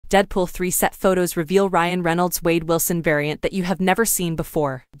Deadpool 3 set photos reveal Ryan Reynolds' Wade Wilson variant that you have never seen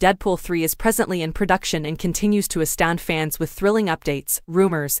before. Deadpool 3 is presently in production and continues to astound fans with thrilling updates,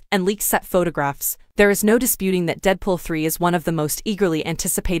 rumors, and leaked set photographs. There is no disputing that Deadpool 3 is one of the most eagerly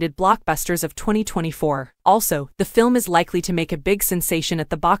anticipated blockbusters of 2024. Also, the film is likely to make a big sensation at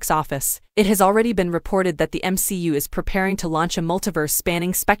the box office. It has already been reported that the MCU is preparing to launch a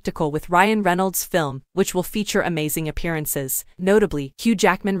multiverse-spanning spectacle with Ryan Reynolds' film, which will feature amazing appearances. Notably, Hugh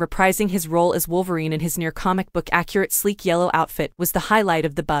Jackman reprising his role as Wolverine in his near-comic book-accurate sleek yellow outfit was the highlight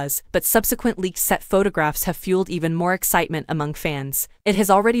of the buzz, but subsequent leaked set photographs have fueled even more excitement among fans. It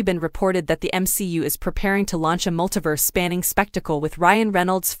has already been reported that the MCU is preparing to launch a multiverse-spanning spectacle with Ryan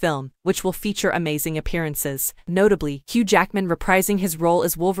Reynolds' film, which will feature amazing appearances. Notably, Hugh Jackman reprising his role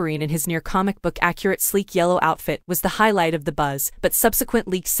as Wolverine in his near-comic book-accurate sleek yellow outfit was the highlight of the buzz, but subsequent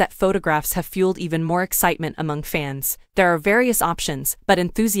leaked set photographs have fueled even more excitement among fans. There are various options, but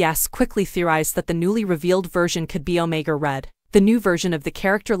enthusiasts quickly theorized that the newly revealed version could be Omega Red. The new version of the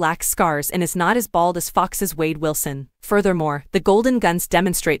character lacks scars and is not as bald as Fox's Wade Wilson. Furthermore, the Golden Guns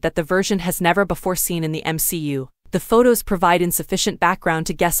demonstrate that the version has never before seen in the MCU. The photos provide insufficient background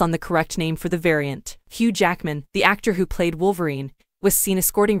to guess on the correct name for the variant. Hugh Jackman, the actor who played Wolverine, was seen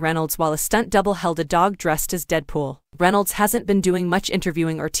escorting Reynolds while a stunt double held a dog dressed as Deadpool. Reynolds hasn't been doing much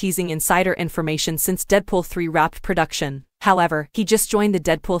interviewing or teasing insider information since Deadpool 3 wrapped production. However, he just joined the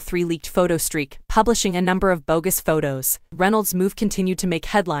Deadpool 3 leaked photo streak, publishing a number of bogus photos. Reynolds' move continued to make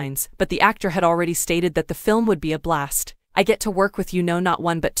headlines, but the actor had already stated that the film would be a blast. "I get to work with not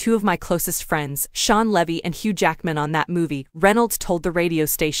one but two of my closest friends, Sean Levy and Hugh Jackman, on that movie," Reynolds told the radio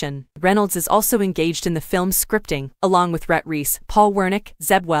station. Reynolds is also engaged in the film's scripting, along with Rhett Reese, Paul Wernick,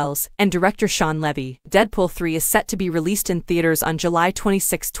 Zeb Wells, and director Sean Levy. Deadpool 3 is set to be released in theaters on July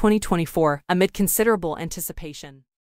 26, 2024, amid considerable anticipation.